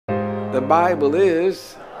The Bible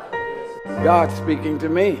is God speaking to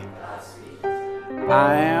me.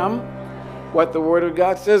 I am what the Word of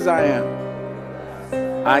God says I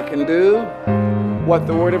am. I can do what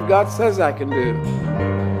the Word of God says I can do.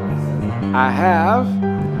 I have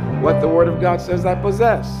what the Word of God says I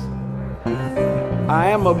possess. I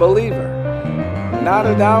am a believer, not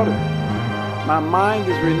a doubter. My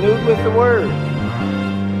mind is renewed with the Word.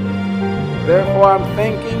 Therefore, I'm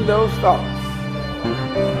thinking those thoughts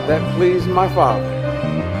that please my Father.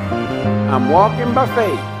 I'm walking by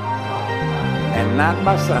faith and not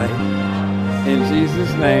by sight. In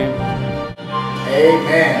Jesus' name.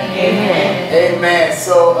 Amen. Amen. Amen.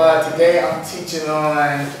 So today I'm teaching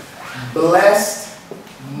on blessed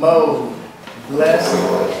mode.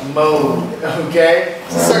 Blessed mode. Okay?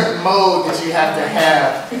 It's a certain mode that you have to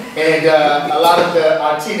have. And a lot of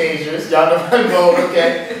our teenagers, y'all know that mode,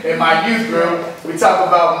 okay? In my youth group, we talk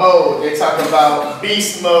about mode. They talk about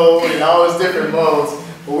beast mode and all those different modes.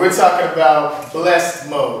 But we're talking about blessed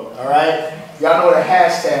mode. Alright? Y'all know what a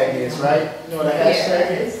hashtag is, right? You know what a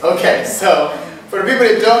hashtag is? Okay, so for the people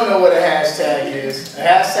that don't know what a hashtag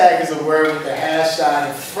is a word with a hash sign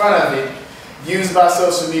in front of it, used by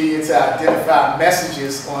social media to identify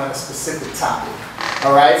messages on a specific topic.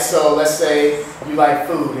 Alright, so let's say you like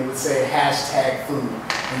food, it would say hashtag food.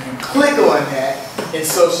 And you click on that in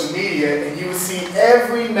social media and you will see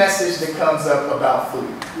every message that comes up about food,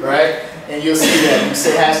 right? And you'll see that. You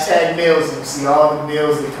say hashtag meals and you see all the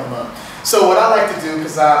meals that come up. So what I like to do,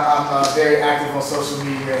 because I'm very active on social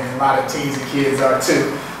media and a lot of teens and kids are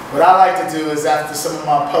too, what I like to do is after some of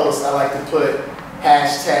my posts, I like to put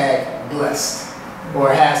hashtag blessed or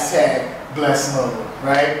hashtag blessed mode,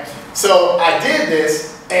 right? So I did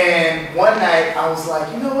this and one night I was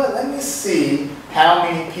like, you know what, let me see how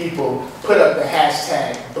many people put up the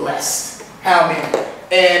hashtag blessed. How many?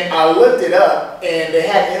 And I looked it up and they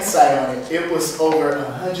had insight on it. It was over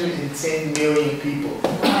 110 million people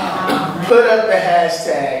put up the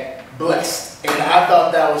hashtag blessed. And I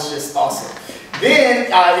thought that was just awesome. Then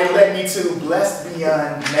it led me to blessed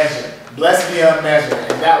beyond measure. Blessed beyond measure.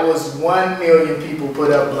 And that was 1 million people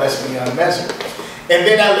put up blessed beyond measure. And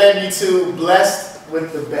then that led me to blessed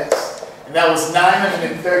with the best. And that was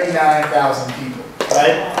 939,000 people.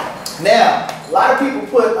 Right? Now, a lot of people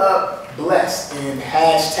put up blessed and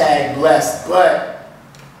hashtag blessed, but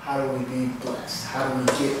how do we be blessed? How do we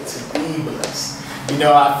get to be blessed? You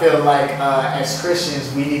know, I feel like as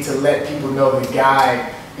Christians, we need to let people know the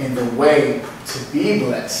guide and the way to be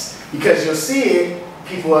blessed. Because you'll see it,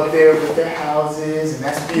 people up there with their houses, and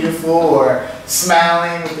that's beautiful, or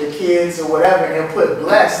smiling with their kids or whatever, and they'll put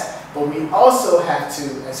blessed. But we also have to,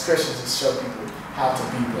 as Christians, show people how to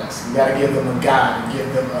be blessed. We got to give them a guide and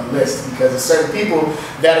give them a list, because there's certain people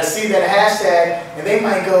that'll see that hashtag and they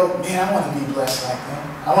might go, man, I want to be blessed like them.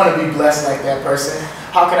 I want to be blessed like that person.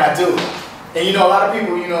 How can I do it? And you know, a lot of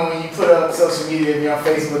people, you know, when you put up social media, if you're on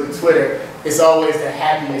Facebook and Twitter, it's always the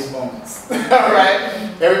happiest moments. Alright?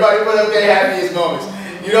 Everybody put up their happiest moments.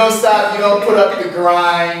 You don't stop, you don't put up the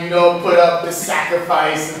grind, you don't put up the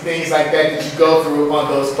sacrifice and things like that that you go through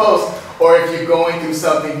on those posts. Or if you're going through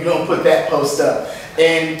something, you don't put that post up.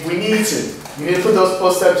 And we need to. We need to put those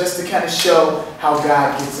posts up just to kind of show how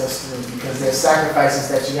God gets us through. Because there's sacrifices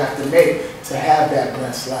that you have to make to have that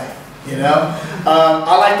blessed life. You know?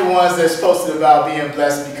 I like the ones that's posted about being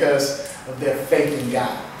blessed because of their faith in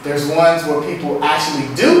God. There's ones where people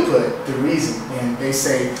actually do put the reason. And they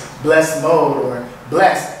say blessed mode or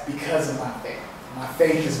blessed because of my faith. My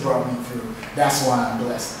faith has brought me through. That's why I'm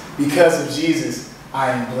blessed. Because of Jesus,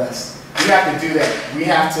 I am blessed. We have to do that. We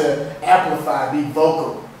have to amplify, be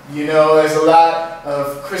vocal. You know, there's a lot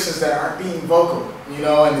of Christians that aren't being vocal. You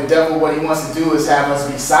know, and the devil, what he wants to do is have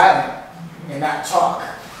us be silent and not talk.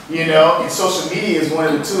 You know, and social media is one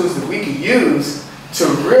of the tools that we can use to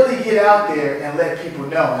really get out there and let people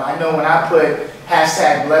know. And I know when I put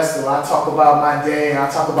hashtag blessed, I talk about my day and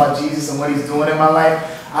I talk about Jesus and what he's doing in my life.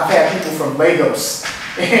 I've had people from Lagos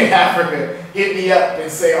in Africa hit me up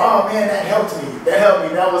and say, oh man, that helped me. That helped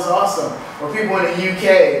me. That was awesome. Or people in the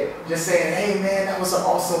UK just saying, hey man, that was an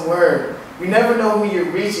awesome word. You never know who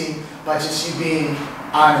you're reaching by just you being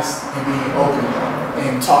honest and being open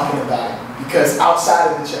and talking about it. Because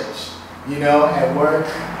outside of the church, you know, at work,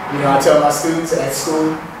 you know, I tell my students at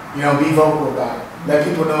school, you know, be vocal about it. Let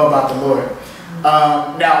people know about the Lord.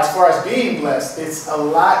 Now, as far as being blessed, it's a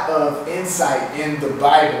lot of insight in the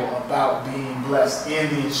Bible about being blessed, in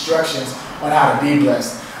the instructions on how to be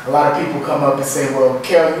blessed. A lot of people come up and say, well,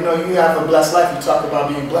 Kel, you know, you have a blessed life. You talk about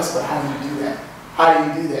being blessed, but how do you do that? How do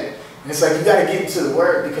you do that? And it's like you got to get into the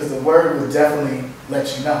Word, because the Word will definitely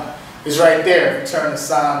let you know. It's right there. If you turn to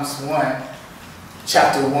Psalms 1,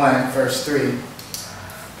 chapter 1, verse 3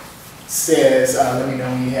 says, let me know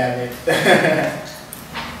when you have it.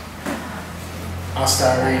 I'll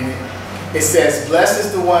start reading it. It says, "Blessed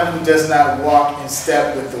is the one who does not walk in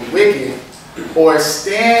step with the wicked, or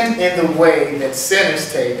stand in the way that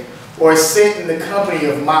sinners take, or sit in the company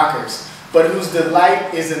of mockers, but whose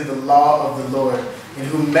delight is in the law of the Lord, and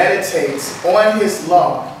who meditates on his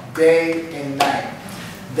law day and night.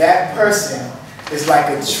 That person is like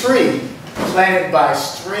a tree planted by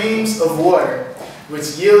streams of water,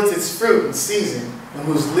 which yields its fruit in season, and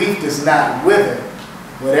whose leaf does not wither.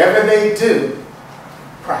 Whatever they do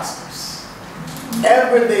prospers."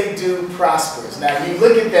 Whatever they do prospers. Now you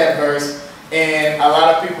look at that verse, and a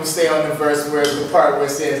lot of people stay on the verse where the part where it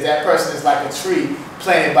says that person is like a tree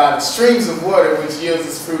planted by the streams of water, which yields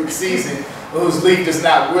its fruit in season, whose leaf does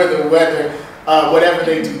not wither, whatever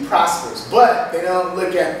they do prospers. But they don't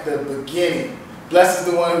look at the beginning. "Blessed is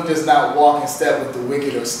the one who does not walk in step with the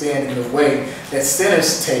wicked, or stand in the way that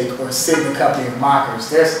sinners take, or sit in the company of mockers."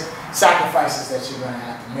 There's sacrifices that you're going to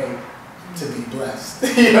have to make to be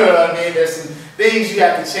blessed. You know what I mean? There's some things you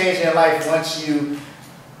have to change in your life once you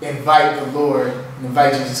invite the Lord, and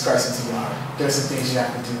invite Jesus Christ into your heart. There's some things you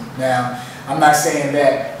have to do. Now, I'm not saying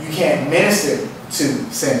that you can't minister to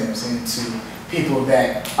sinners and to people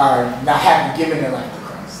that are haven't given their life to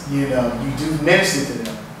Christ. You know, you do minister to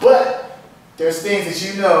them. But there's things that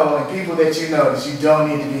you know and people that you know that you don't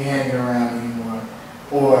need to be hanging around anymore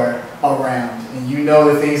or around. And you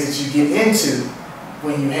know the things that you get into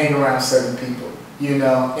when you hang around certain people, you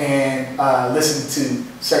know, and listen to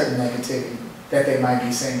certain negativity that they might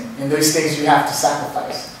be saying. And those things you have to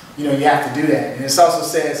sacrifice. You know, you have to do that. And it also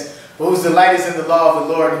says, "But whose delight is in the law of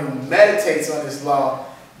the Lord, and who meditates on his law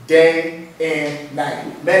day and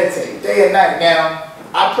night." Meditate, day and night. Now,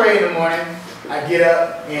 I pray in the morning. I get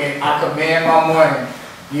up and I command my morning.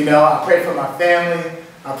 You know, I pray for my family.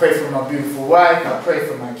 I pray for my beautiful wife. I pray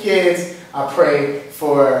for my kids. I pray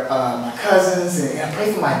for my cousins. And I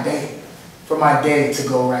pray for my day to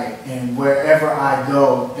go right. And wherever I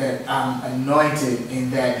go, that I'm anointed,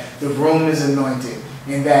 and that the room is anointed,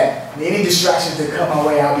 and that any distractions that come my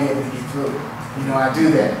way, I'll be able to get through. You know, I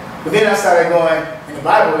do that. But then I started going, in the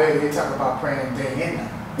Bible, they talk about praying day and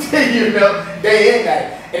night. You know, day and night.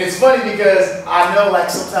 And it's funny because I know, like,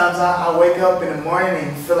 sometimes I wake up in the morning and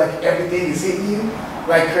you feel like everything is hitting you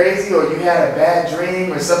like crazy, or you had a bad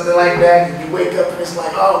dream or something like that, and you wake up and it's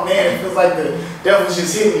like, oh man, it feels like the devil's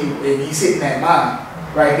just hitting you, and he's hitting that mind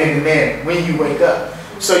right then and there when you wake up.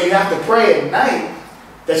 So you have to pray at night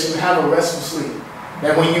that you have a restful sleep.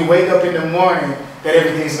 That when you wake up in the morning, that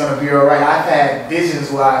everything's going to be all right. I've had visions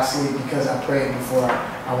while I sleep because I prayed before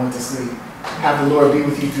I went to sleep. Have the Lord be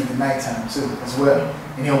with you through the nighttime too, as well.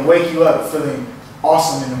 And he'll wake you up feeling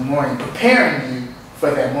awesome in the morning, preparing you for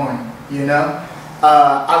that morning, you know?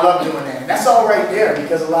 I love doing that. And that's all right there,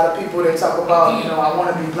 because a lot of people, they talk about, you know, I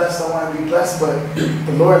want to be blessed, but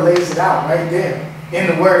the Lord lays it out right there in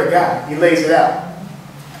the Word of God. He lays it out.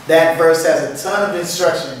 That verse has a ton of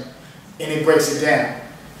instruction, and it breaks it down.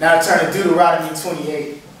 Now I turn to Deuteronomy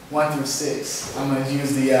 28, 1 through 6. I'm going to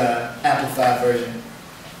use the Amplified version.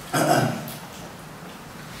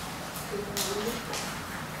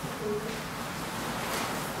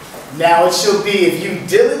 Now it shall be, if you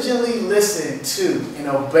diligently listen to and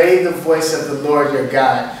obey the voice of the Lord your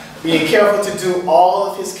God, being careful to do all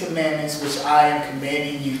of his commandments which I am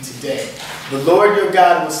commanding you today, the Lord your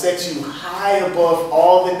God will set you high above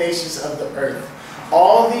all the nations of the earth.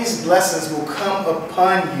 All these blessings will come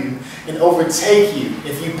upon you and overtake you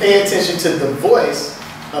if you pay attention to the voice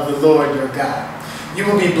of the Lord your God. You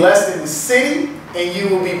will be blessed in the city, and you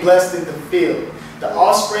will be blessed in the field. The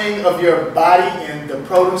offspring of your body and the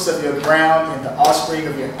produce of your ground, and the offspring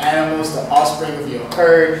of your animals, the offspring of your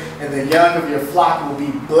herd, and the young of your flock will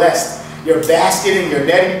be blessed. Your basket and your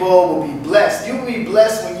netting bowl will be blessed. You will be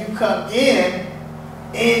blessed when you come in,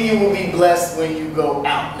 and you will be blessed when you go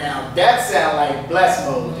out. Now, that sounds like blessed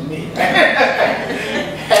mode to me.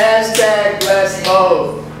 Hashtag blessed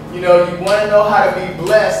mode. You know, you want to know how to be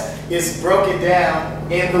blessed, it's broken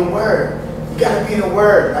down in the Word. You got to be in the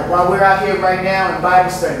Word. Like while we're out here right now in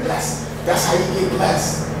Bible study, that's how you get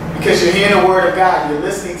blessed. Because you're hearing the Word of God, you're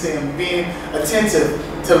listening to Him, being attentive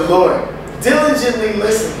to the Lord. Diligently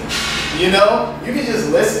listening. You know, you can just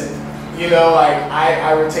listen. You know, like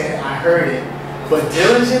I retain it, I heard it. But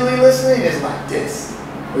diligently listening is like this.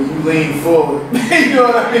 Where you lean forward. You know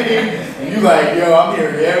what I mean? And you like, yo, I'm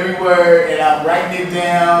hearing every word, and I'm writing it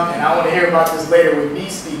down, and I want to hear about this later with me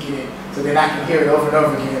speaking it, so then I can hear it over and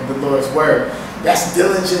over again, the Lord's Word. That's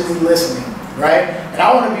diligently listening, right? And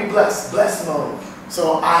I want to be blessed mode.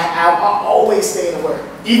 So I always stay in the Word.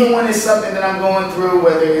 Even when it's something that I'm going through,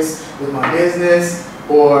 whether it's with my business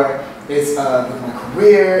or it's with my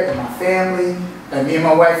career and my family, and me and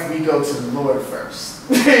my wife, we go to the Lord first.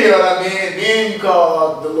 You know what I mean? Then you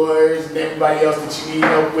call the lawyers and everybody else that you need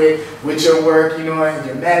help with your work, you know, and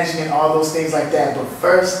your management, all those things like that. But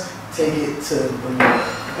first, take it to the Lord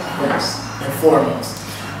first and foremost.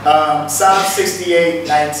 Psalm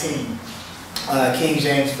 68:19, King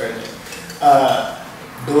James Version.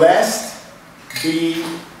 Blessed be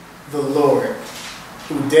the Lord,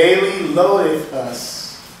 who daily loadeth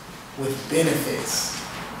us with benefits.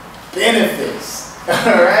 Benefits,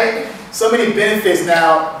 all right? So many benefits.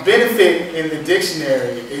 Now, benefit in the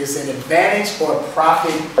dictionary is an advantage or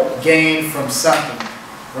profit gained from something,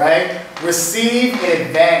 right? Receive an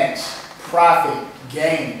advantage, profit,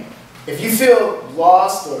 gain. If you feel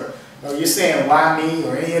lost or you're saying, why me,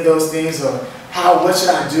 or any of those things, or what should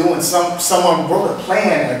I do, and someone wrote a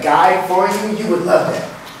plan, a guide for you, you would love that,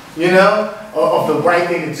 you know, of the right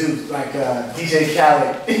thing to do, like DJ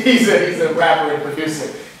Khaled. He's a rapper and producer.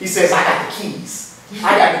 He says, I got the keys.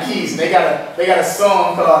 I got the keys. And they got a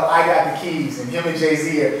song called I Got the Keys. And him and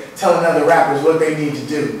Jay-Z are telling other rappers what they need to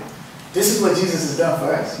do. This is what Jesus has done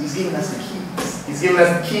for us. He's giving us the keys. He's giving us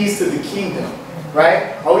the keys to the kingdom,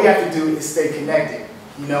 right? All we have to do is stay connected,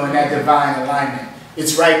 you know, in that divine alignment.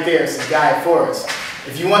 It's right there. It's a guide for us.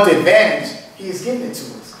 If you want the advantage, He has given it to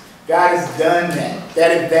us. God has done that.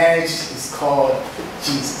 That advantage is called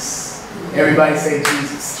Jesus. Everybody say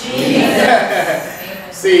Jesus. Jesus.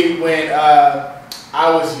 See, when I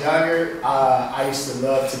was younger, I used to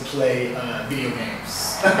love to play video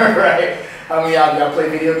games. Right? How many of y'all play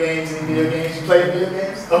video games? Any video games? You play video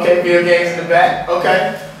games? Okay, video games in the back.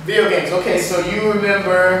 Okay, video games. Okay, so you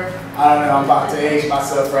remember, I don't know, I'm about to age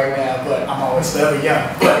myself right now, but I'm always forever young.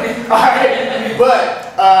 But, all right,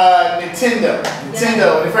 but Nintendo.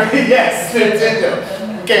 Yes,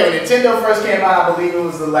 Nintendo. Okay, when Nintendo first came out, I believe it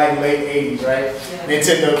was the late 80s, right? Yeah.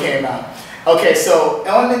 Nintendo came out. Okay, so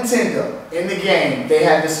on Nintendo, in the game, they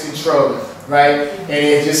had this controller, right? And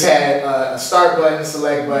it just had a start button, a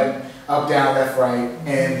select button, up, down, left, right,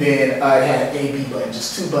 and then it had an A, B button,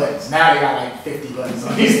 just 2 buttons. Now they got like 50 buttons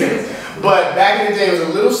on these things. But back in the day, it was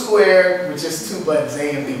a little square with just 2 buttons,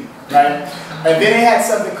 A and B, right? And then it had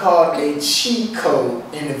something called a cheat code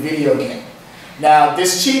in the video game. Now,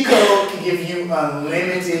 this cheat code can give you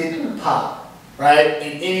unlimited pop, right?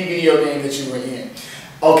 In any video game that you were in.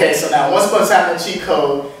 Okay, so now once upon a time, the cheat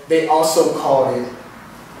code, they also called it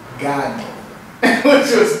God mode,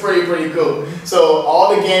 which was pretty cool. So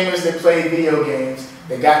all the gamers that played video games,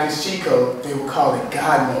 they got this cheat code, they would call it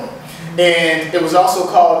God mode. And it was also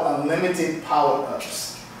called unlimited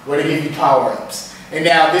power-ups, where they give you power-ups. And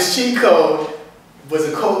now this cheat code was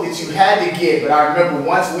a code that you had to get, but I remember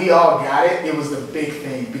once we all got it, it was the big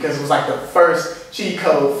thing, because it was like the first cheat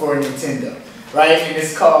code for Nintendo, right? And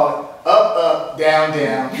it's called up, up, down,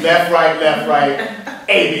 down, left, right,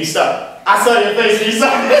 A, B, start. I saw your face when you saw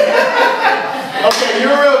it. Okay, you're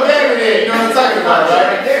a real gamer there. You know what I'm talking about,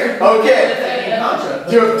 right? Okay.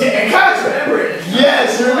 You're in Contra.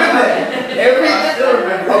 Yes, you remember that.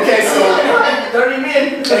 Okay, so 30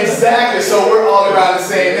 minutes. Exactly. So we're all around the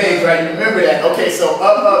same age, right? You remember that? Okay, so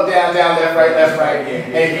up, up, down, down, left, right,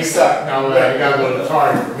 A, B, start. No, I got one to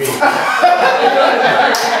target for me.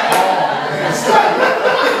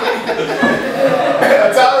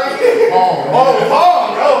 Atari? Pong.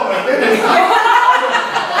 Oh my goodness. I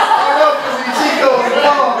don't know if it was the Chico or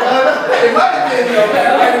Pong. It might have been though.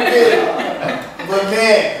 But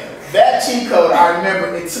man, that cheat code, I remember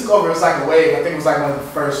it took over. It was like a wave. I think it was like one of the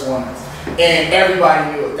first ones. And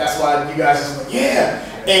everybody knew it. That's why you guys just went, yeah.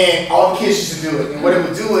 And all the kids used to do it. And what it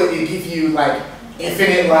would do, it give you like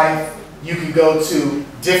infinite life. You could go to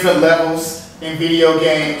different levels in video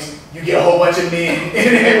games. You get a whole bunch of men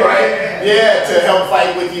in it, right? Yeah, to help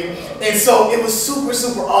fight with you. And so it was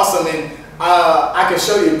super awesome. And I can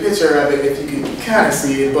show you a picture of it if you can kind of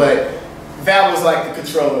see it, but that was like the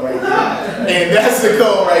controller right there. And that's the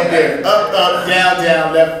code right there. Up, up, down,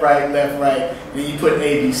 down, left, right, and then you put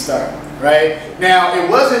A, B, start, right? Now, it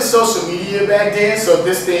wasn't social media back then, so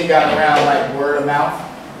this thing got around like word of mouth.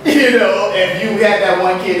 You know, if you had that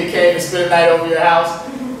one kid that came and spent a night over your house,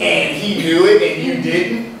 and he knew it and you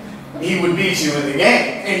didn't, he would beat you in the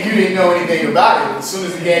game, and you didn't know anything about it. As soon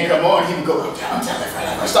as the game come on, he would go up, down, left,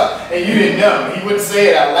 right, start, and you didn't know. He wouldn't say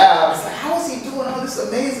it out loud. It's like, how is he doing all this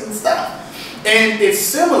amazing stuff? And it's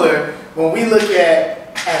similar when we look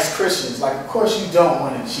at as Christians. Like, of course, you don't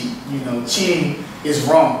want to cheat. You know, cheating is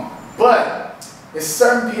wrong. But there's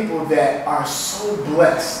certain people that are so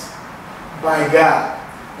blessed by God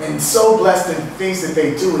and so blessed in the things that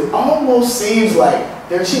they do. It almost seems like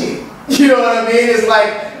they're cheating. You know what I mean? It's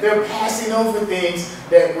like they're passing over things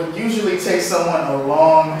that would usually take someone a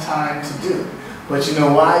long time to do. But you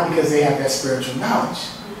know why? Because they have that spiritual knowledge.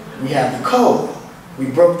 We have the code. We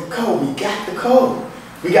broke the code. We got the code.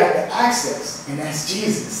 We got the access. And that's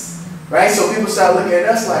Jesus. Right? So people start looking at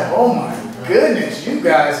us like, oh my goodness, you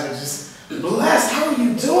guys are just blessed. How are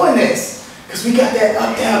you doing this? Because we got that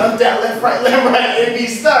up, down, left, right, A, B,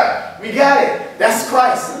 start. We got it. That's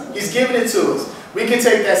Christ. He's giving it to us. We can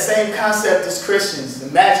take that same concept as Christians.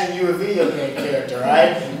 Imagine you a video game character,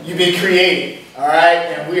 right? You've been created, all right?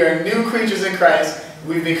 And we are new creatures in Christ.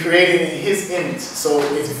 We've been created in His image. So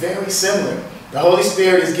it's very similar. The Holy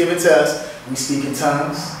Spirit is given to us. We speak in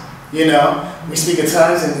tongues, you know. We speak in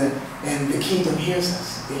tongues and the kingdom hears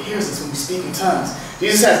us. It hears us when we speak in tongues.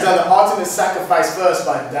 Jesus has done the ultimate sacrifice for us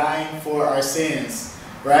by dying for our sins,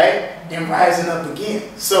 right? And rising up again.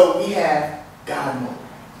 So we have God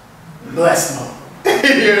mode, blessed mode.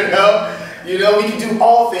 You know, we can do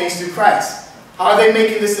all things through Christ. How are they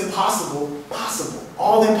making this impossible possible?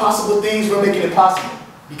 All the impossible things, we're making it possible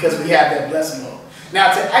because we have that blessed mode.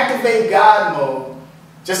 Now, to activate God mode,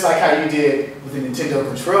 just like how you did with the Nintendo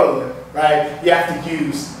controller, right? You have to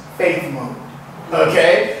use faith mode.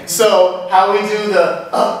 Okay? So, how we do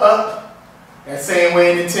the up, that same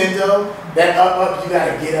way in Nintendo, that up, you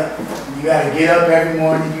gotta get up. You gotta get up every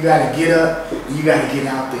morning, you gotta get up, and you gotta get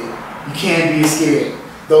out there. You can't be scared.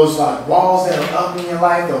 Those like walls that are up in your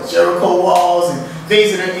life, those Jericho walls and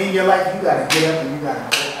things that are in your life, you gotta get up and you gotta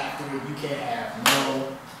go after it. You can't have no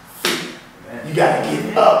fear. You gotta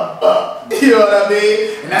get up. You know what I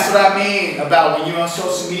mean? And that's what I mean about when you're on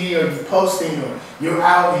social media or you're posting or you're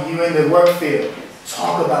out and you're in the work field.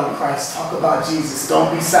 Talk about Christ. Talk about Jesus.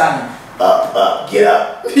 Don't be silent. Up, get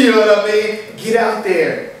up. You know what I mean? Get out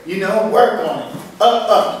there. You know, work on it.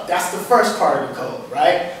 Up. That's the first part of the code,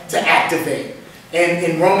 right? To activate. And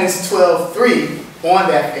in Romans 12:3, on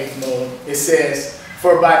that faith mode, it says,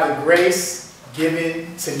 "For by the grace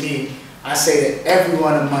given to me, I say that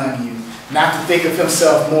everyone among you, not to think of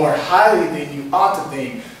himself more highly than you ought to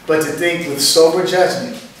think, but to think with sober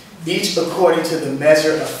judgment, each according to the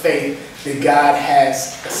measure of faith that God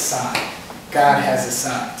has assigned." God has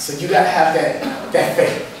assigned. So you got to have that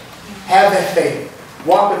faith. Have that faith.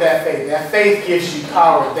 Walk with that faith. That faith gives you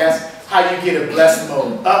power. That's how you get a blessed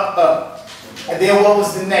mode. Up. And then what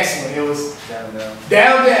was the next one? It was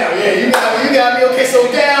down. Yeah, you got me. Okay,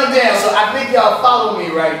 so down. So I think y'all follow me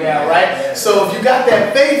right now, right? So if you got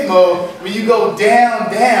that faith mode, when you go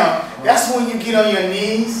down, that's when you get on your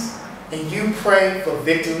knees and you pray for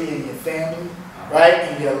victory in your family,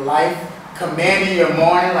 right? In your life. Commanding your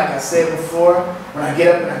morning, like I said before. When I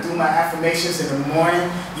get up and I do my affirmations in the morning,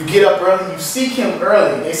 you get up early, you seek Him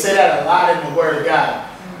early. They say that a lot in the Word of God.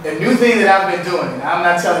 The new thing that I've been doing, and I'm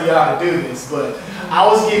not telling y'all to do this, but I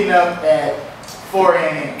was getting up at 4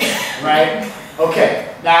 a.m., right? Okay,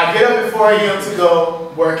 now I get up at 4 a.m. to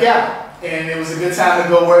go work out. And it was a good time to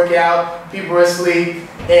go work out. People were asleep,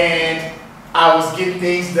 and I was getting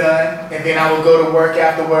things done, and then I would go to work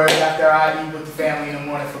afterwards after I eat with the family in the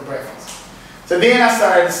morning for breakfast. So then I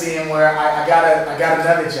started seeing where I got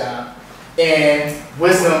another job, and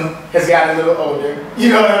Wisdom has gotten a little older, you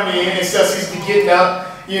know what I mean? And so she's been getting up,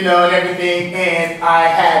 you know, and everything, and I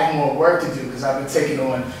had more work to do because I've been taking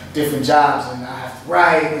on different jobs, and I have to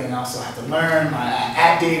write, and I also have to learn my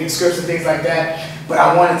acting and scripts and things like that, but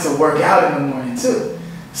I wanted to work out in the morning too.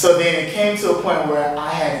 So then it came to a point where I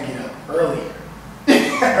had to get up earlier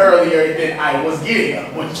than I was getting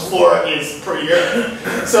up, which 4 is pretty early.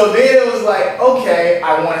 So then it was like, okay,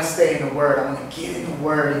 I want to stay in the Word. I want to get in the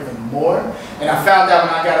Word even more. And I found out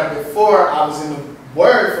when I got up at 4, I was in the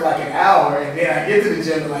Word for like an hour, and then I get to the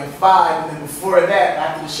gym at like 5, and then before that,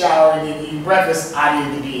 after the shower and eating breakfast, I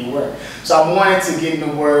needed to be in Word. So I wanted to get in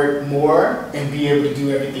the Word more and be able to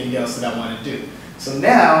do everything else that I want to do. So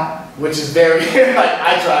now, which is very, like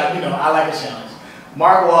I tried, you know, I like a challenge.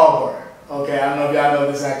 Mark Wahlberg. Okay, I don't know if y'all know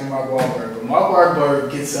this actor Mark Wahlberg, but Mark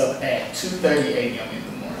Wahlberg gets up at 2:30 a.m. in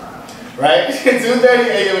the morning, right? 2:30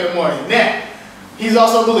 a.m. in the morning. Now, he's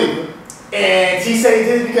also a believer, and he said he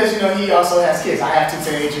did it because, you know, he also has kids. I have 2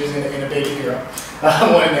 teenagers and a baby girl,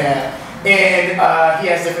 1.5, and he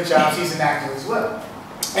has different jobs. He's an actor as well.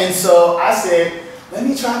 And so I said, let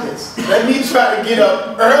me try this. Let me try to get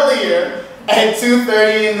up earlier at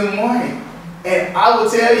 2:30 in the morning. And I will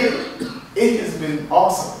tell you, it has been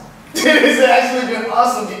awesome. It has actually been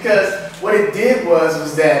awesome because what it did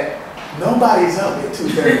was that nobody's up at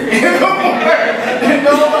 2:30 in the morning.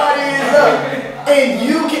 Nobody is up. And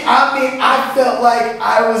you can, I felt like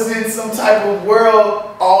I was in some type of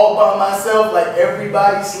world all by myself, like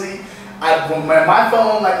everybody sleep. when my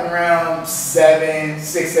phone, like around 7,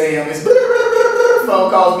 6 a.m., it's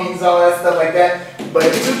phone calls, meetings, all that stuff like that. But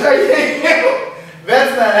at 2:30 a.m.,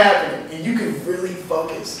 that's not happening. And you can really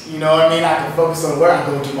focus. You know what I mean? I can focus on where I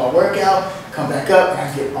go do my workout, come back up, and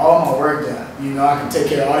I get all my work done. You know, I can take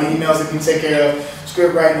care of all the emails, I can take care of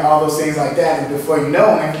script writing, all those things like that. And before you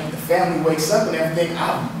know it, the family wakes up and everything,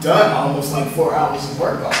 I've done almost like 4 hours of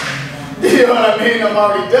work already. You know what I mean? I'm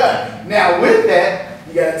already done. Now with that,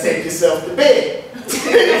 you gotta take yourself to bed.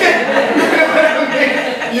 You know what I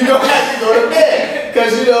mean? You're gonna have to go to bed.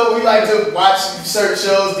 Because, you know, we like to watch certain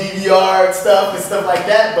shows, DVR and stuff like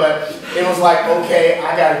that. But it was like, okay,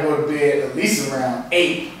 I gotta go to bed at least around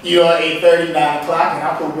 8, you know, 8:30, 9 o'clock, and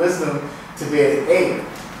I put Wisdom to bed at 8.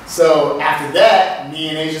 So after that, me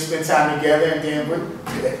and Asia spend time together, and then we're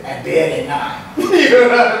at bed at 9. You know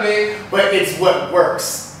what I mean? But it's what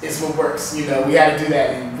works. It's what works. You know, we had to do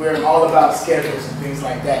that, and we're all about schedules and things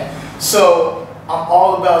like that. So I'm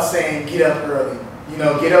all about saying get up early. You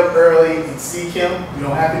know, get up early and seek Him. You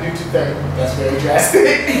don't have to do 2:30. That's very drastic.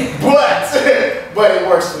 but it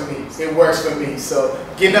works for me. It works for me. So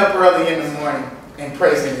getting up early in the morning and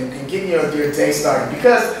praising and getting your day started.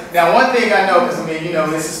 Because now one thing I know, because I mean, you know,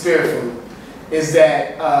 this is spirit food, is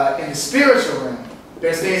that in the spiritual realm,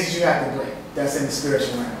 there's things that you have to break. That's in the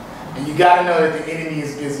spiritual realm. And you got to know that the enemy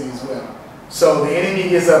is busy as well. So the enemy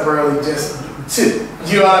gets up early just to,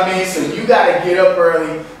 you know what I mean? So you got to get up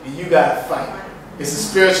early and you got to fight. It's a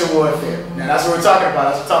spiritual warfare. Now that's what we're talking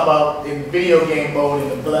about. That's what we're talking about in video game mode, in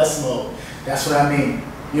the blessed mode. That's what I mean.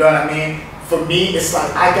 You know what I mean? For me, it's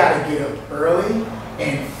like I got to get up early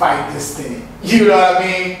and fight this thing. You know what I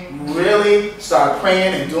mean? Really start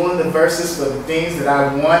praying and doing the verses for the things that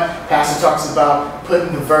I want. Pastor talks about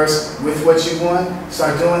putting the verse with what you want.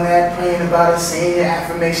 Start doing that, praying about it, saying your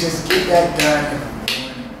affirmations, get that done in the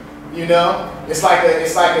morning. You know? It's like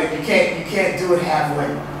you can't do it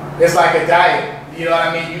halfway. It's like a diet. You know what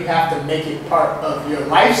I mean? You have to make it part of your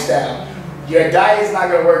lifestyle. Your diet is not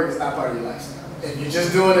going to work if it's not part of your lifestyle. If you're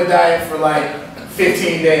just doing a diet for like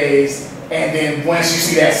 15 days, and then once you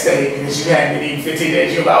see that steak, and you hadn't been eating 15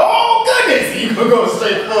 days, you're like, oh goodness, you're going to go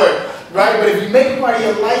straight for it. Right? But if you make it part of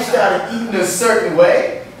your lifestyle to eat in a certain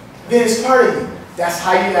way, then it's part of you. That's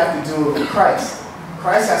how you have to do it with Christ.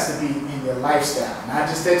 Christ has to be in your lifestyle, not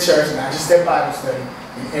just at church, not just at Bible study,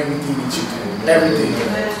 and everything that you do. Everything.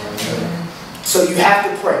 So you have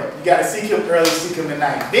to pray. You got to seek Him early, seek Him at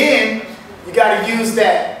night. Then you got to use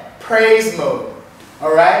that praise mode.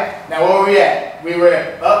 All right? Now where were we at? We were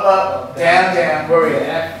at up, down, down. Where were we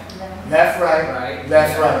at? Left, right,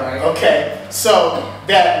 left, right. Okay. So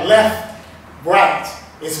that left, right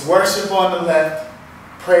is worship on the left,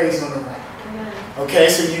 praise on the right. Okay,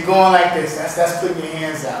 so you're going like this. That's putting your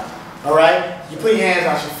hands out. All right? You put your hands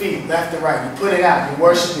out your feet, left and right. You put it out. You're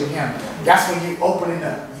worshiping Him. That's when you open it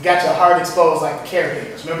up. You got your heart exposed like the carrot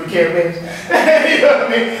bears. Remember the carrot bears? You know what I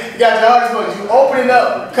mean? You got your heart exposed. You open it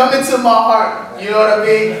up. Come into my heart. You know what I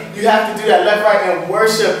mean? You have to do that left, right, and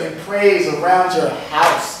worship and praise around your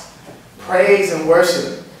house. Praise and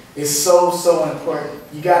worship is so, so important.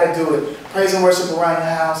 You got to do it. Praise and worship around your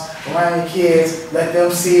house, around your kids. Let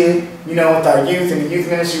them see it. You know, with our youth and the youth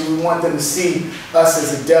ministry, we want them to see us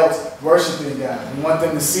as adults worshiping God. We want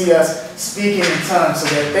them to see us speaking in tongues so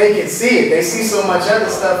that they can see it. They see so much other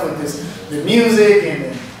stuff with this, the music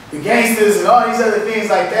and the gangsters and all these other things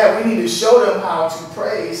like that. We need to show them how to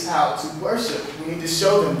praise, how to worship. We need to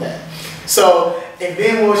show them that. So, and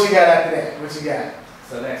then what you got after that? What you got?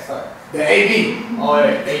 Select start. The AB. Oh,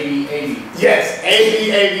 yeah. AB. Yes,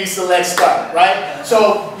 AB, select start, right?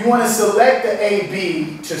 So you want to select the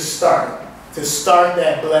AB to start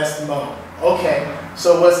that blessed mode. Okay,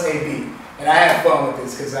 so what's AB? And I had fun with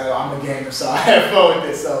this because I'm a gamer, so I had fun with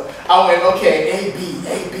this. So I went, okay,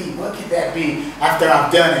 AB, what could that be after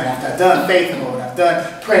I've done it? After I've done faith mode, I've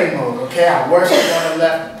done pray mode, okay? I worship on the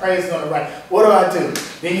left, and praise on the right. What do?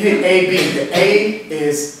 Then you hit AB. The A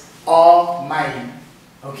is Almighty.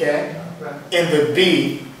 Okay? And the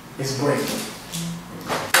B is breakthrough.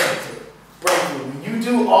 Breakthrough. When you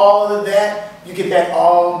do all of that, you get that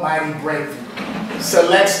almighty breakthrough.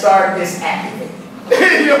 Select start is activated.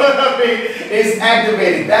 You know what I mean? It's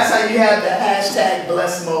activated. That's how you have the hashtag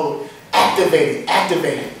blessed mode. Activated.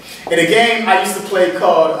 In a game I used to play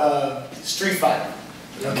called Street Fighter.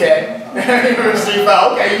 Okay? Remember Street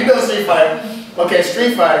Fighter? Okay, you know Street Fighter. Okay,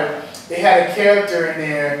 Street Fighter. They had a character in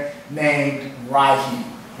there named Ryu.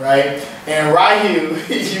 Right? And Ryu,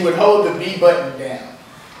 you would hold the B button down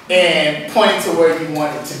and point it to where you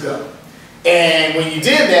wanted to go. And when you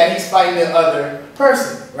did that, he's fighting the other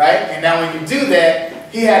person, right? And now when you do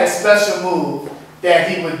that, he had a special move that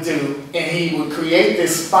he would do, and he would create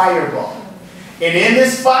this fireball. And in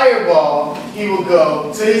this fireball, he would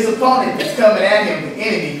go to his opponent that's coming at him, the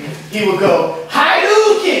enemy. He would go,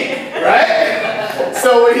 Hadouken! Right?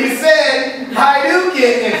 So when he said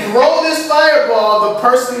Hadouken and throw this fireball, the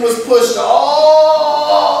person was pushed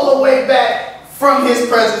all the way back from his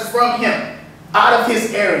presence, from him, out of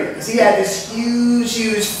his area. Because he had this huge,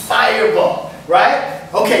 huge fireball. Right?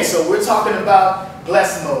 Okay, so we're talking about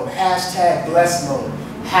blessed mode. Hashtag blessed mode.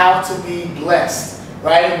 How to be blessed.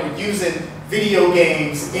 Right? And we're using video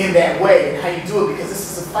games in that way, and how you do it, because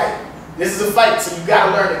this is a fight. This is a fight, so you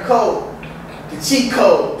gotta learn the code, the cheat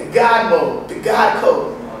code, the God mode, the God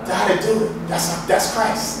code, to how to do it. That's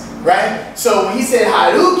Christ, right? So when he said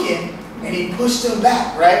Hadouken, and he pushed him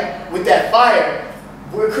back, right, with that fire,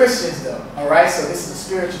 we're Christians though, all right? So this is a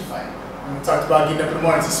spiritual fight. When we talked about getting up in the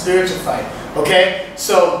morning, it's a spiritual fight, okay?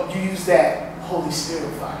 So you use that Holy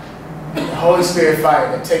Spirit fire, the Holy Spirit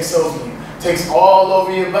fire that takes over you. Takes all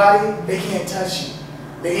over your body, they can't touch you.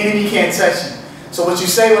 The enemy can't touch you. So what you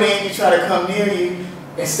say when the enemy try to come near you,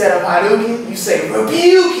 instead of Hadouken, you say,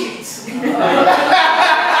 rebuke it.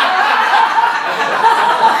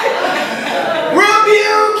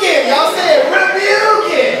 Rebuke it. Y'all say it, rebuke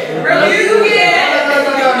it. Rebuke it.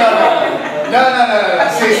 No.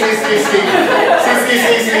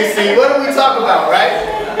 See. What do we talk about, right?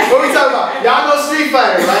 What are we talking about? Y'all know Street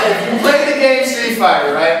Fighter, right? If you play the game Street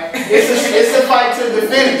Fighter, right? It's a fight to the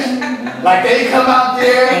finish. Like they come out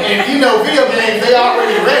there, and you know, video games, they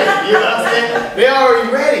already ready. You know what I'm saying? They already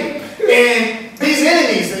ready. And these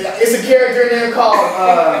enemies, it's a character in there called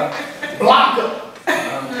Blanca.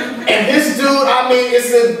 And this dude, I mean,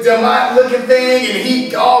 it's a demonic looking thing, and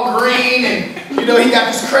he all green, and you know, he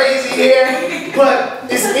got this crazy hair. But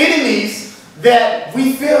it's enemies that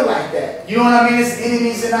we feel like that. You know what I mean? It's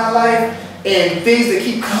enemies in our life and things that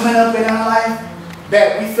keep coming up in our life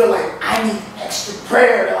that we feel like, I need extra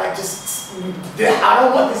prayer to like just, I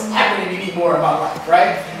don't want this happening anymore in my life,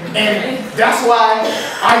 right? And that's why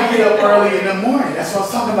I get up early in the morning. That's what I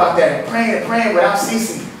was talking about, that praying without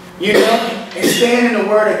ceasing, you know? And staying in the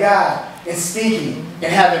Word of God and speaking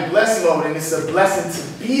and having blessed mode, and it's a blessing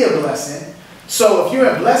to be a blessing. So if you're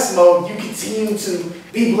in blessed mode, you continue to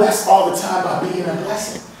be blessed all the time by being a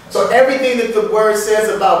blessing. So everything that the Word says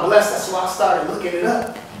about blessed, that's why I started looking it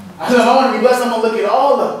up. I said, I want to be blessed, I'm going to look at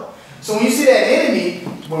all of them. So when you see that enemy,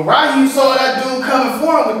 when Raheem saw that dude coming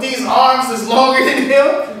for him with these arms that's longer than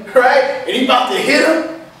him, right? And he about to hit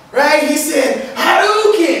him, right? He said,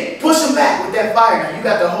 Hadouken! Push him back with that fire. Now you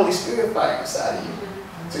got the Holy Spirit fire inside of you.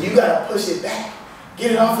 So you got to push it back.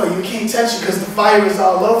 Get it off of you. You can't touch it because the fire is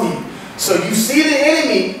all over you. So you see the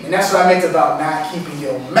enemy, and that's what I meant about not keeping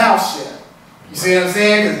your mouth shut. You see what I'm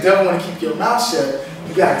saying? Because the devil want to keep your mouth shut.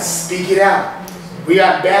 You got to speak it out. We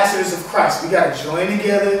are ambassadors of Christ. We got to join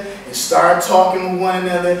together and start talking with one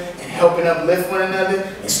another and helping uplift one another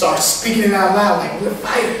and start speaking it out loud like we're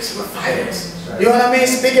fighters. We're fighters. You know what I mean?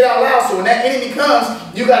 Speak it out loud. So when that enemy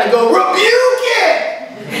comes, you got to go, rebuke it!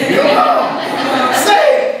 Come on.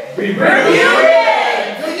 Say it. Rebuke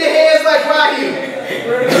it! Put your hands like Raheem.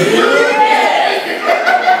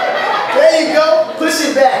 There you go. Push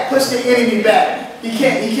it back. Push the enemy back. He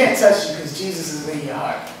can't touch you because Jesus is in your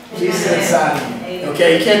heart. Jesus is inside of you.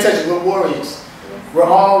 Okay? He can't touch you. We're warriors. We're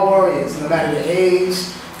all warriors. No matter the age,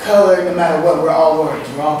 color, no matter what, we're all warriors.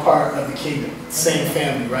 We're all part of the kingdom. Same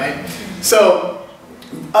family, right? So,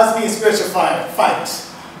 us being spiritual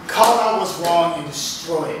fighters, call out what's wrong and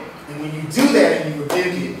destroy it. And when you do that and you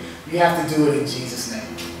rebuke it, you have to do it in Jesus' name.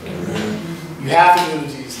 You have to do it in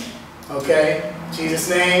Jesus' name. Okay? Jesus'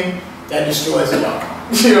 name, that destroys it all.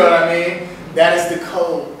 You know what I mean? That is the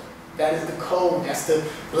code. That is the code. That's the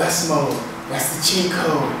blessed mode. That's the cheat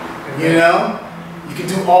code. You know? You can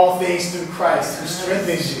do all things through Christ who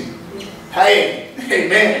strengthens you. Hey,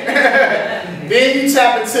 amen. Then you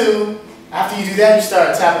tap into, after you do that, you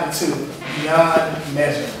start tapping into beyond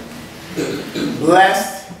measure.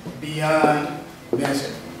 Blessed beyond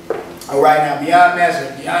measure. All right, now beyond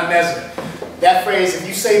measure, beyond measure. That phrase, if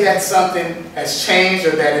you say that something has changed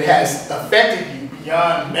or that it has affected you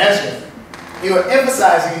beyond measure, you are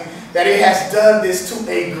emphasizing that it has done this to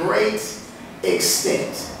a great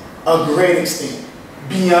extent. A great extent.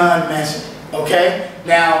 Beyond measure. Okay?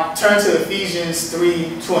 Now, turn to Ephesians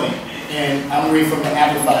 3:20. And I'm reading from the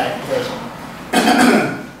Amplified version.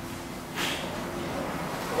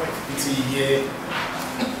 Wait until you get it.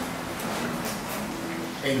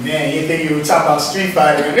 Amen. You think you were talking about Street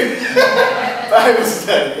Fighter. Bible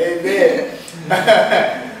study. Amen.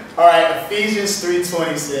 All right, Ephesians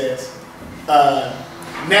 3:20 says,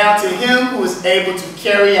 now to him who is able to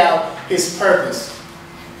carry out his purpose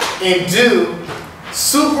and do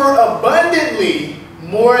super abundantly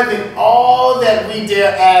more than all that we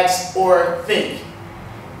dare ask or think,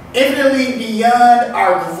 infinitely beyond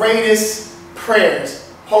our greatest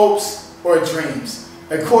prayers, hopes, or dreams,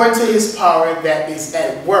 according to his power that is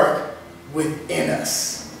at work within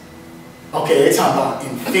us. Okay, they're talking about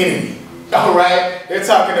infinity. All right, they're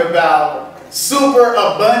talking about super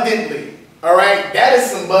abundantly. All right, that is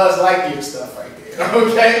some Buzz Lightyear stuff right there.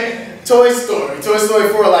 Okay, Toy Story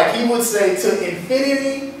 4, like he would say, to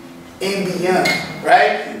infinity and beyond.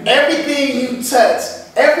 Right, everything you touch,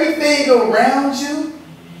 everything around you,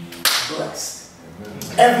 blessed.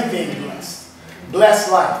 Everything blessed.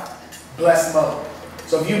 Blessed life, blessed mode.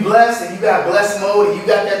 So if you blessed and you got blessed mode and you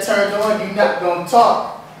got that turned on, you're not gonna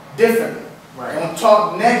talk differently. Right. Don't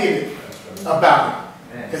talk negative about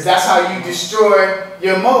it, because that's how you destroy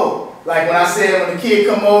your mode. Like when I said, when the kid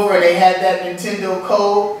come over and they had that Nintendo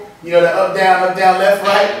code, you know, the up, down, left,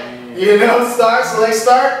 right, you know, start, so they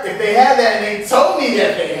start. If they had that and they told me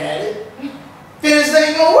that they had it, then this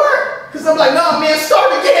ain't gonna work. Because I'm like, no, man,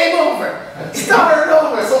 start the game over. Start it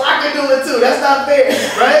over so I can do it too. That's not fair,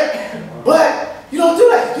 right? But you don't do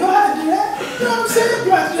that. You don't have to do that. You know what I'm saying? You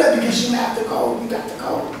don't have to do that because you have the code. You got the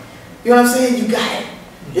code. You know what I'm saying? You got it.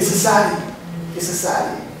 It's inside of you. It's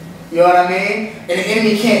inside of you. You know what I mean? And the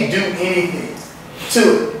enemy can't do anything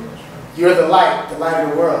to it. You're the light of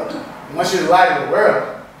the world. And once you're the light of the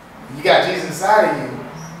world, you got Jesus inside of you,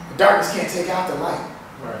 the darkness can't take out the light.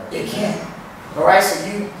 Right. It can't. All right? So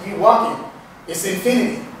you walking. It's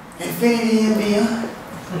infinity. Infinity and beyond.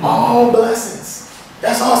 All blessings.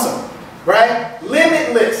 That's awesome. Right?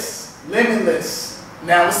 Limitless. Limitless.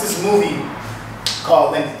 Now, what's this movie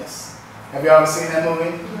called Limitless? Have y'all ever seen that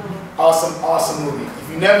movie? Awesome, awesome movie. If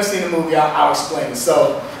you've never seen the movie, I'll explain it.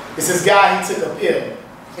 So, it's this guy, he took a pill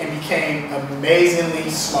and became amazingly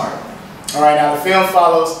smart. All right, now the film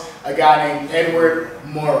follows a guy named Edward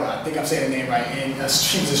Mora. I think I'm saying the name right. And he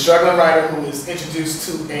was a struggling writer who was introduced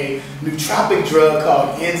to a nootropic drug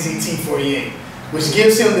called NZT48, which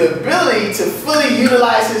gives him the ability to fully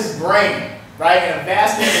utilize his brain, right, and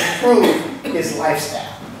vastly improve his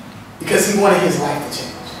lifestyle, because he wanted his life to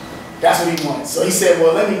change. That's what he wanted. So he said,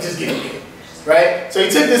 well, let me just get a pill, right? So he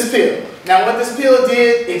took this pill. Now what this pill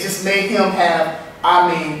did, it just made him have, I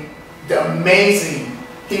mean, the amazing,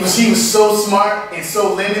 he was so smart and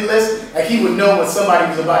so limitless, like he would know what somebody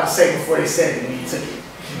was about to say before they said it when he took it.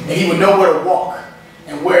 And he would know where to walk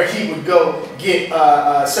and where he would go get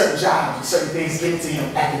certain jobs and certain things given to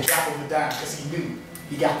him at the drop of a dime, because he knew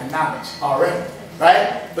he got the knowledge already.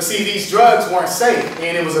 Right? But see, these drugs weren't safe,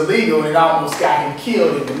 and it was illegal, and it almost got him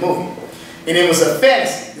killed in the movie. And it was a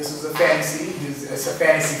fantasy. This was a fantasy. It's a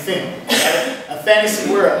fantasy film. Right? A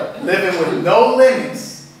fantasy world, living with no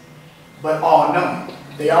limits, but all-knowing.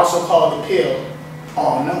 They also call the pill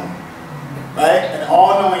all-knowing. Right? An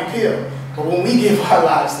all-knowing pill. But when we give our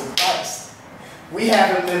lives to Christ, we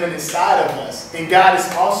have him living inside of us. And God is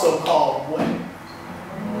also called what?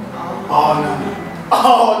 All-knowing.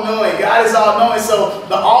 All-knowing. God is all-knowing. So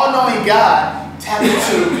the all-knowing God, tap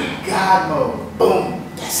into God mode. Boom.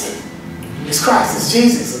 That's it. It's Christ. It's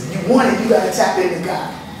Jesus. If you want it, you got to tap into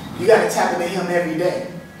God. You got to tap into him every day.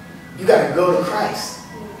 You got to go to Christ.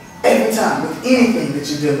 Every time, with anything that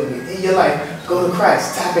you're dealing with in your life, go to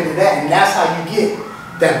Christ. Tap into that. And that's how you get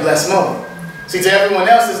that blessed mode. See, to everyone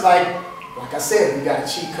else, it's like I said, we got a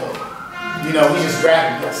cheat code. You know, we just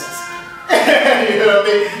grabbing blessings. You know what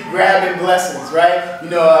I mean? Grabbing blessings, right? You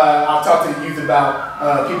know, I'll talk to the youth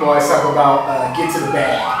about, people always talk about get to the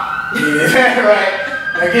bag. Yeah, right?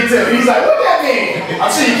 He's like, what that mean?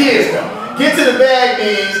 I'm sure your kids know. Get to the bag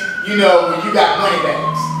means, you know, when you got money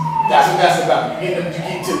bags. That's what that's about. You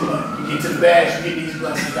get to the money. You get to the bags, you get these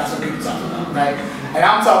blessings. That's what we're talking about, right? And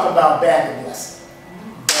I'm talking about bag of blessings.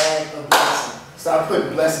 Bag of blessings. Start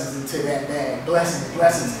putting blessings into that bag. Blessings,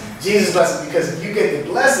 blessings. Jesus' blessing, because if you get the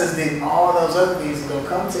blessings, then all those other things are going to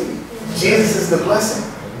come to you. Jesus is the blessing.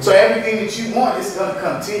 So everything that you want is going to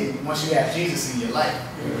come to you once you have Jesus in your life.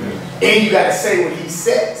 And you got to say what he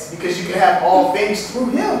says, because you can have all things through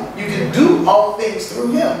him. You can do all things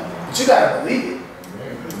through him. But you got to believe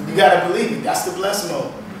it. You got to believe it. That's the blessed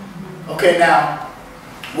mode. Okay, now,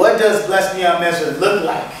 what does blessed beyond measure look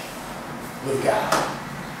like with God?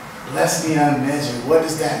 Blessed beyond measure. What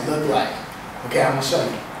does that look like? Okay, I'm going to show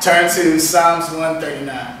you. Turn to Psalms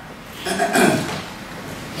 139.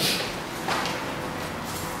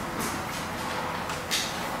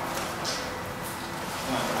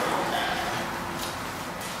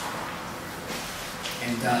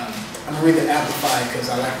 And I'm going to read the Amplified because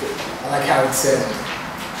I like it. I like how it says it.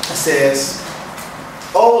 It says,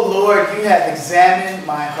 "O Lord, you have examined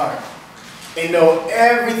my heart and know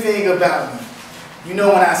everything about me. You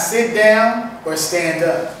know when I sit down or stand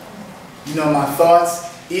up. You know my thoughts,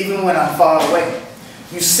 even when I'm far away.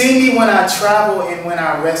 You see me when I travel and when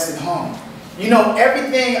I rest at home. You know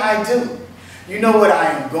everything I do. You know what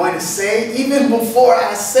I am going to say, even before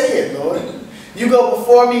I say it, Lord. You go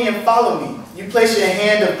before me and follow me. You place your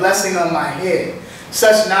hand of blessing on my head.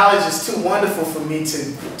 Such knowledge is too wonderful for me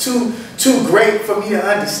too great for me to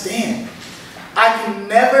understand. I can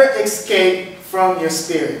never escape from your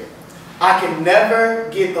spirit. I can never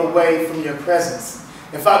get away from your presence.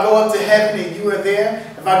 If I go up to heaven and you are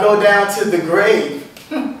there, if I go down to the grave,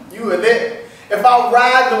 you are there. If I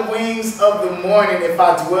ride the wings of the morning, if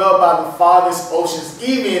I dwell by the farthest oceans,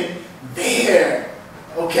 even there,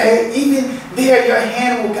 okay? Even there, your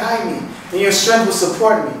hand will guide me and your strength will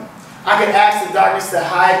support me. I can ask the darkness to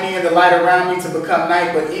hide me and the light around me to become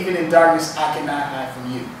night, but even in darkness, I cannot hide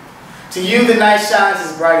from you. To you, the night shines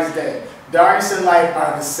as bright as day. Darkness and light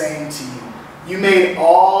are the same to you. You made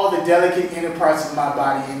all the delicate inner parts of my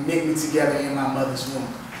body and knit me together in my mother's womb.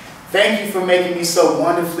 Thank you for making me so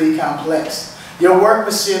wonderfully complex. Your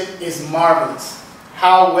workmanship is marvelous.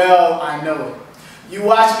 How well I know it. You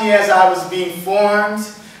watched me as I was being formed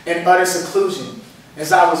in utter seclusion,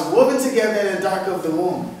 as I was woven together in the dark of the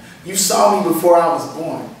womb. You saw me before I was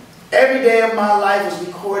born. Every day of my life was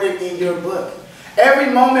recorded in your book.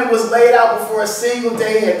 Every moment was laid out before a single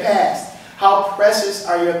day had passed. How precious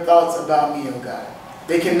are your thoughts about me, O God.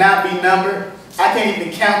 They cannot be numbered. I can't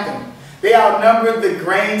even count them. They outnumber the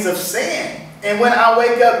grains of sand. And when I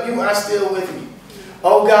wake up, you are still with me.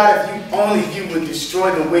 Oh God, if you only you would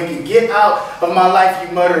destroy the wicked. Get out of my life,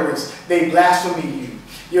 you murderers. They blaspheme you.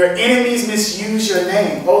 Your enemies misuse your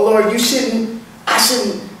name. Oh Lord, you shouldn't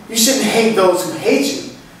hate those who hate you.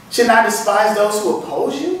 Shouldn't I despise those who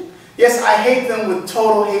oppose you? Yes, I hate them with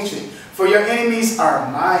total hatred. For your enemies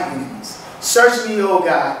are my enemies. Search me, O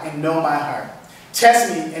God, and know my heart.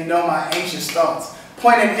 Test me and know my anxious thoughts.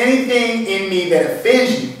 Point at anything in me that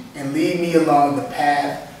offends you and lead me along the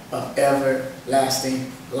path of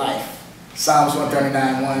everlasting life. Psalms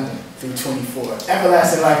 139, 1 through 24.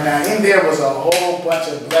 Everlasting life. Now, in there was a whole bunch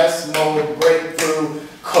of blessed mode breakthrough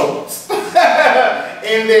codes.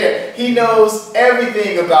 In there. He knows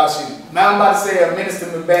everything about you. Now I'm about to say a Minister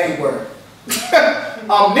McBain word.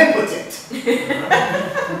 Omnipotent. You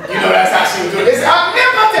know that's how she would do it. It's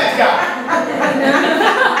omnipotent God.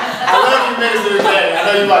 I love you, Minister McBain. I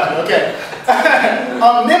know you watch it. Okay.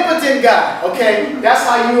 Omnipotent God. Okay. That's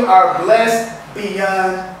how you are blessed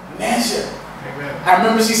beyond measure. Amen. I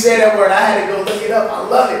remember she said that word. I had to go look it up. I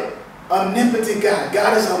love it. Omnipotent God.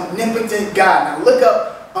 God is omnipotent God. Now look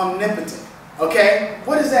up omnipotent. Okay?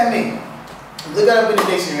 What does that mean? Look it up in the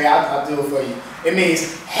dictionary. I'll do it for you. It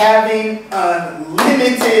means having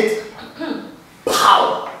unlimited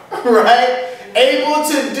power, right? Able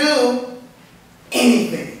to do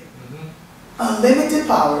anything. Unlimited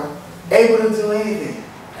power, able to do anything.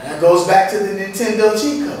 And that goes back to the Nintendo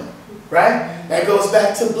cheat code, right? That goes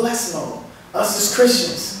back to blessed mode. Us as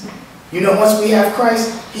Christians. You know, once we have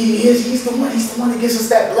Christ, He's the one that gives us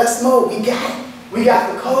that blessed mode. We got it. We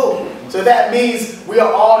got the code. So that means we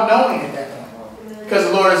are all knowing at that point. Because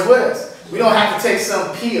the Lord is with us. We don't have to take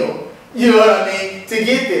some pill, you know what I mean, to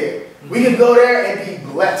get there. We can go there and be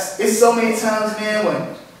blessed. It's so many times, man,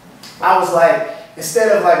 when I was like,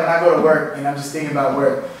 instead of like when I go to work and I'm just thinking about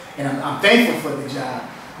work, and I'm thankful for the job,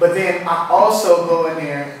 but then I also go in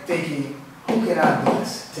there thinking, who can I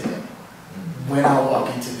bless today when I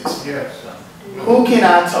walk into this place? Who can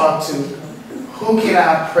I talk to? Who can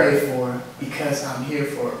I pray for? Because I'm here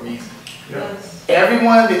for a reason. Yes.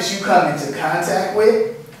 Everyone that you come into contact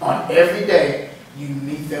with on every day, you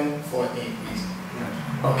meet them for a reason.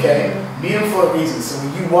 Okay? Meet them for a reason. So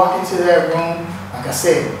when you walk into that room, like I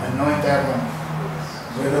said, anoint that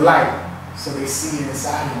room with a light so they see it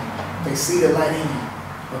inside you. They see the light in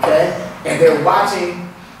you. Okay? And they're watching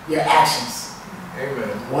your actions. Amen.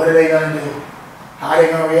 What are they going to do? How are they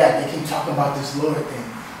going to react? They keep talking about this Lord thing.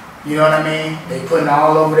 You know what I mean? They putting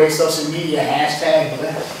all over their social media, hashtag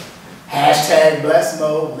blessed. Hashtag blessed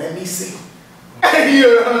mode. Let me see. You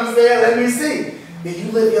know what I'm saying? Let me see. Then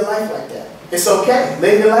you live your life like that. It's okay.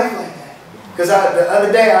 Live your life like that. Because the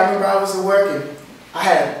other day, I remember I was at work and I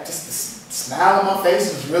had just a smile on my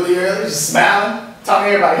face. It was really early, just smiling,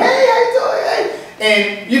 talking to everybody. Hey, how you doing?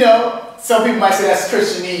 Hey. And, you know, some people might say that's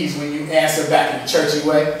Christianese when you answer back in the churchy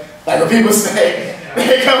way. Like when people say,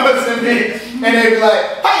 they come up to me and they be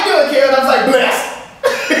like, how you doing, Kel? And I was like, blessed.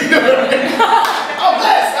 You know what I mean? I'm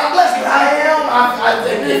blessed, but I am.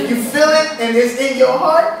 If you feel it and it's in your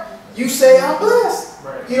heart, you say, I'm blessed.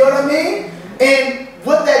 Right. You know what I mean? And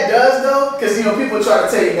what that does, though, because you know, people try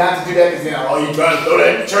to tell you not to do that because they're like, oh, you're trying to throw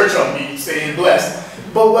that church on me, saying blessed.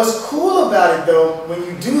 But what's cool about it though, when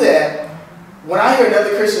you do that, when I hear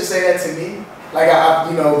another Christian say that to me, like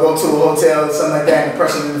I you know, go to a hotel or something like that, and the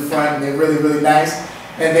person in the front, and they're really, really nice,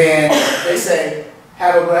 and then they say,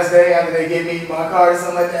 have a blessed day after they give me my card or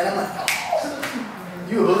something like that. I'm like, oh,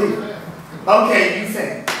 you a believer. Okay, you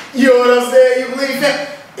think. You know what I'm saying? You believe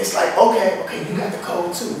that? It's like, okay, you got the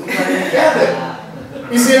code too. We're running together.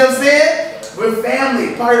 You see what I'm saying? We're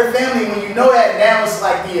family, part of the family. When you know that, now it's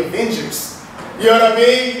like the Avengers. You know what I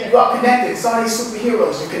mean? You all connected. It's all these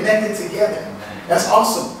superheroes. You're connected together. That's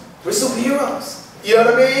awesome. We're superheroes. You know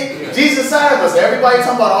what I mean? Yeah. Jesus inside of us. Everybody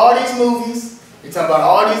talking about all these movies. You're talking about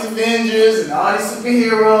all these Avengers and all these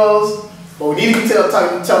superheroes. But we need to be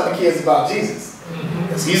telling the kids about Jesus.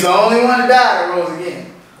 Because he's the only one that died and rose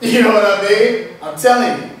again. You know what I mean? I'm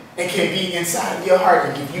telling you. And can be inside of your heart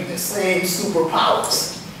and give you the same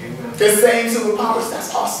superpowers. The same superpowers.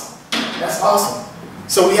 That's awesome. That's awesome.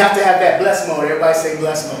 So we have to have that blessed mode. Everybody say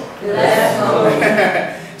blessed mode. Blessed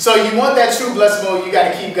mode. So you want that true blessed mode, you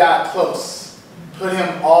got to keep God close. Put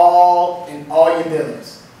him all in all your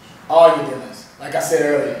dealings. All your dealings. Like I said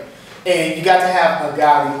earlier. And you got to have a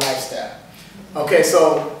godly lifestyle. Okay,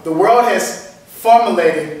 so the world has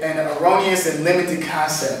formulated an erroneous and limited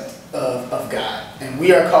concept of God. And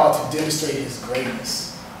we are called to demonstrate his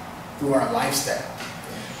greatness through our lifestyle.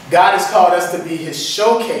 God has called us to be his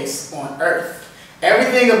showcase on earth.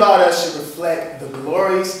 Everything about us should reflect the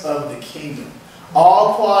glories of the kingdom.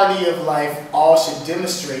 All quality of life, all should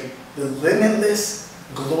demonstrate the limitless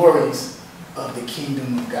glories of the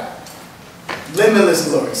kingdom of God. Limitless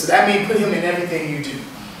glory. So that means put him in everything you do.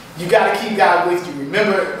 You got to keep God with you.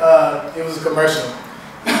 Remember, it was a commercial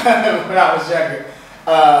when I was younger.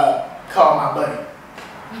 Called My Buddy.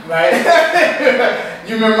 Right?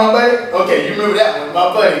 You remember My Buddy? Okay, you remember that one.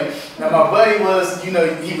 My Buddy. Now, My Buddy was, you know,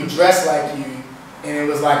 he would dress like you, and it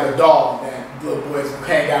was like a dog that little boys would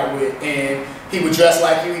hang out with, and he would dress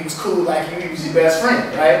like you, he was cool like you, he was your best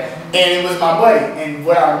friend, right? And it was My Buddy. And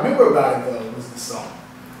what I remember about it, though, was the song.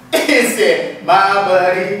 It said, my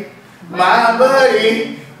buddy,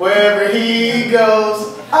 wherever he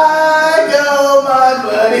goes, I go, my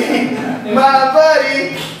buddy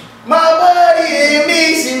and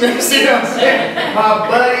me. See what I'm saying? My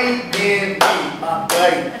buddy and me, my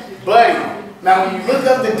buddy. Now, when you look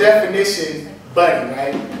up the definition, buddy,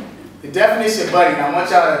 right? The definition buddy, now I want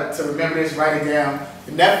y'all to remember this, write it down.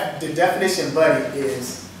 The definition buddy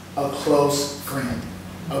is a close friend,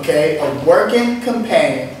 okay? A working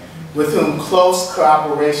companion with whom close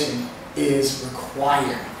cooperation is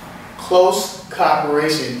required. Close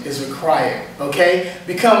cooperation is required, okay?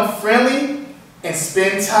 Become friendly and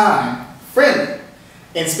spend time, spend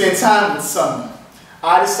time with someone.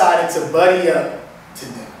 I decided to buddy up to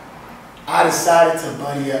them. I decided to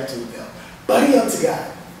buddy up to them. Buddy up to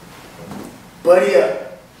God. Buddy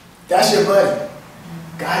up. That's your buddy.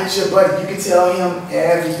 God is your buddy. You can tell him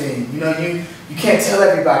everything. You know, you can't tell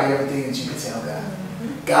everybody everything that you can tell God.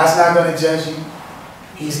 God's not going to judge you.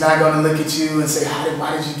 He's not going to look at you and say,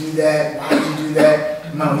 why did you do that? Why did you do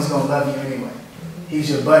that? No, he's going to love you anyway. He's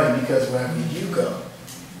your buddy because wherever you go,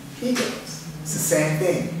 he goes. It's the same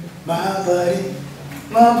thing. My buddy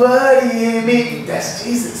and me. That's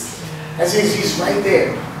Jesus. That's Jesus. He's right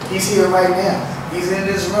there. He's here right now. He's in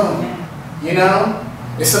this room. You know?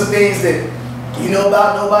 There's some things that you know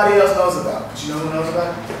about, nobody else knows about. But you know who knows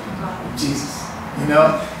about it? Jesus. You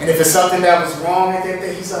know? And if it's something that was wrong and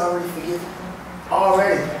that he's already forgiven.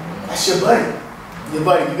 Already. That's your buddy. Your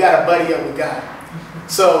buddy. You got to buddy up with God.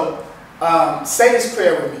 So, say this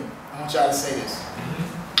prayer with me. I want y'all to say this.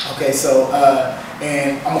 Okay, so,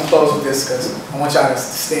 and I'm going to close with this because I want y'all to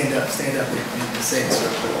stand up and say this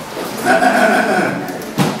real quick.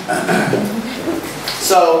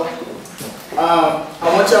 So, I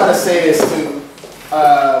want y'all to say this too.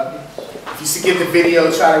 If you see, get the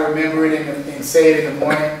video, try to remember it and say it in the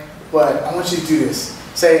morning. But I want you to do this.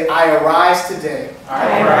 Say, I arise today.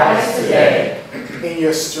 I arise today. In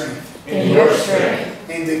your strength. In your strength.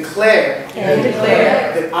 And declare.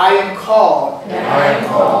 That I am called.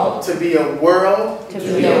 To be a world.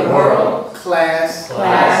 Class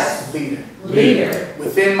leader.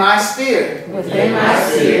 Within my sphere.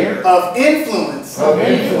 Of influence.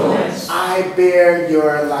 I bear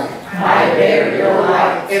your light.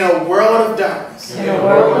 In a world of darkness.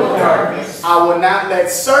 I will not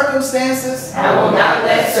let circumstances.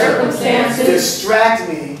 Distract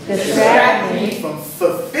me. From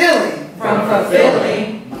fulfilling.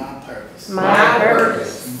 My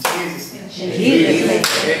purpose. In Jesus' name.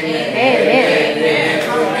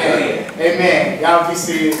 Amen. Y'all be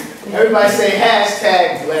serious. Everybody say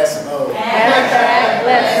hashtag blessed mode.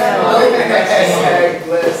 Hashtag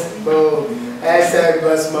blessed mode. Hashtag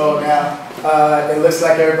blessed mode. Now, it looks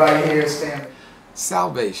like everybody here is family.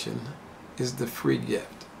 Salvation is the free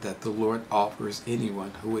gift that the Lord offers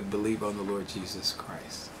anyone who would believe on the Lord Jesus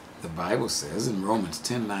Christ. The Bible says in Romans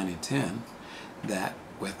 10:9 and 10 that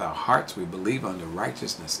with our hearts we believe unto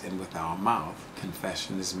righteousness, and with our mouth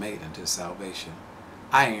confession is made unto salvation.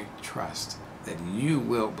 I trust that you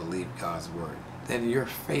will believe God's word, that your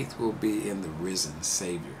faith will be in the risen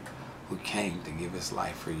Savior who came to give his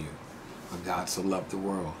life for you. For God so loved the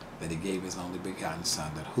world that he gave his only begotten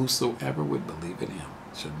Son, that whosoever would believe in him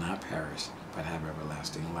should not perish but have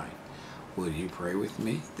everlasting life. Will you pray with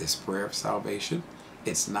me this prayer of salvation?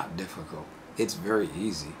 It's not difficult. It's very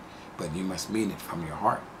easy, but you must mean it from your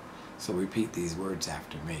heart. So repeat these words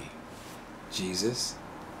after me. Jesus,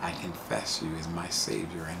 I confess you as my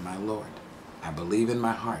Savior and my Lord. I believe in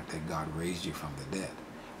my heart that God raised you from the dead.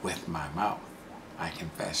 With my mouth, I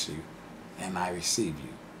confess you and I receive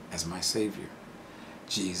you as my Savior.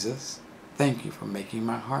 Jesus, thank you for making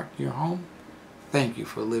my heart your home. Thank you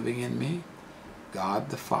for living in me. God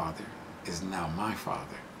the Father is now my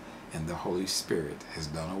Father, and the Holy Spirit has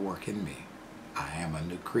done a work in me. I am a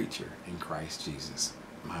new creature in Christ Jesus,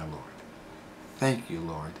 my Lord. Thank you,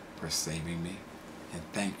 Lord, for saving me, and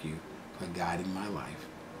thank you for guiding my life.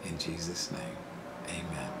 In Jesus' name,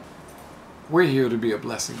 amen. We're here to be a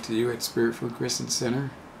blessing to you at Spirit Food Christian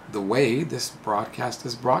Center. The way this broadcast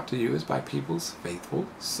is brought to you is by people's faithful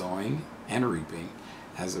sowing and reaping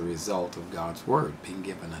as a result of God's word being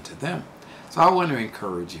given unto them. So I want to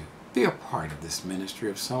encourage you, be a part of this ministry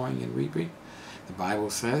of sowing and reaping. The Bible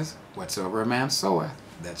says, whatsoever a man soweth,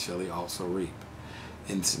 that shall he also reap.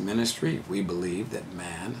 In this ministry, we believe that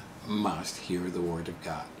man must hear the word of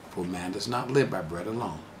God. For man does not live by bread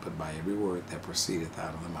alone, but by every word that proceedeth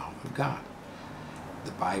out of the mouth of God.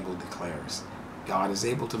 The Bible declares, God is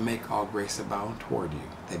able to make all grace abound toward you,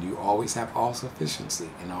 that you always have all sufficiency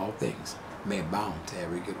in all things, may abound to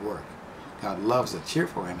every good work. God loves a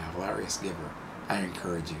cheerful and hilarious giver. I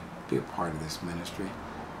encourage you, be a part of this ministry.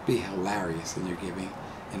 Be hilarious in your giving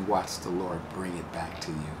and watch the Lord bring it back to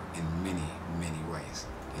you in many, many ways.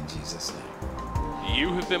 In Jesus' name.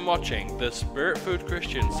 You have been watching the Spirit Food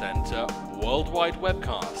Christian Center worldwide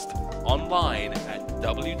webcast online at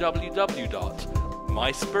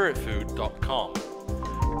www.myspiritfood.com.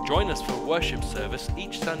 Join us for worship service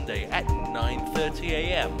each Sunday at 9:30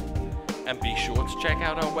 a.m. And be sure to check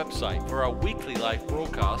out our website for our weekly live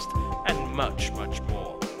broadcast and much, much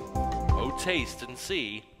more. Oh, taste and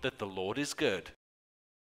see that the Lord is good.